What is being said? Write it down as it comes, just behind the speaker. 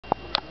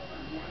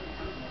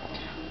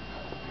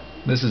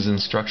This is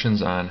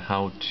instructions on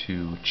how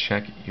to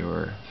check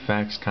your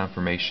fax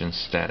confirmation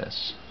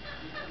status.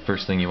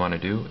 First thing you want to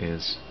do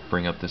is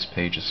bring up this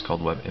page. It's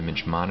called Web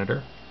Image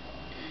Monitor,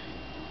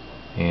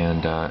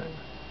 and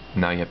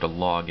now you have to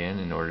log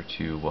in order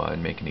to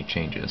make any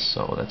changes.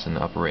 So that's in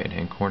the upper right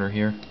hand corner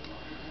here.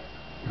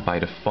 By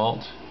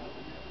default,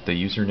 the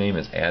username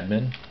is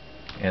admin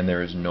and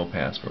there is no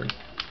password.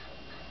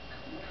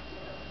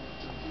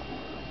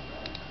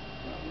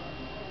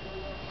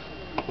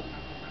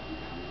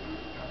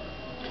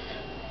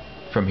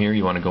 From here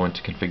you want to go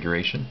into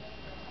configuration,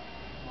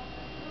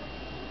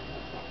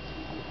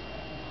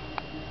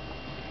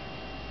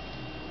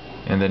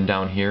 and then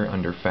down here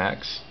under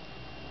fax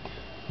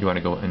you want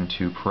to go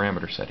into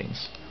parameter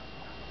settings.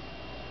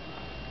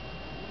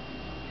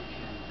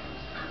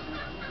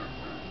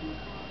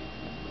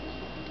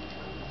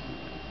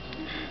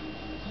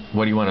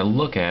 What you want to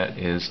look at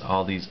is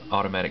all these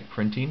automatic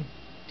printing.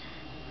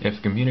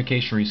 If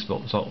communication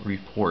result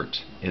report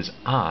is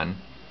on,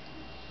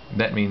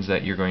 that means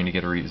that you're going to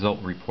get a result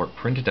report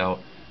printed out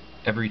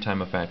every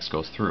time a fax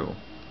goes through.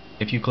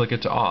 If you click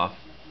it to off,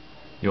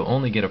 you'll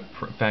only get a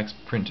fax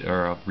print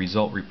or a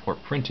result report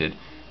printed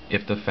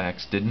if the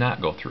fax did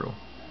not go through.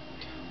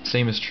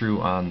 Same is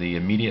true on the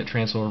immediate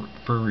transfer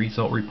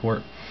result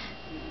report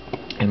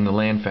and the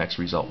land fax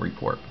result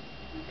report.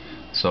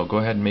 So go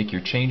ahead and make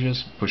your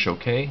changes, push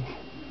OK,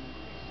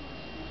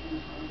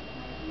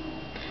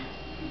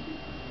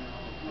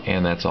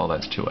 and that's all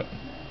that's to it.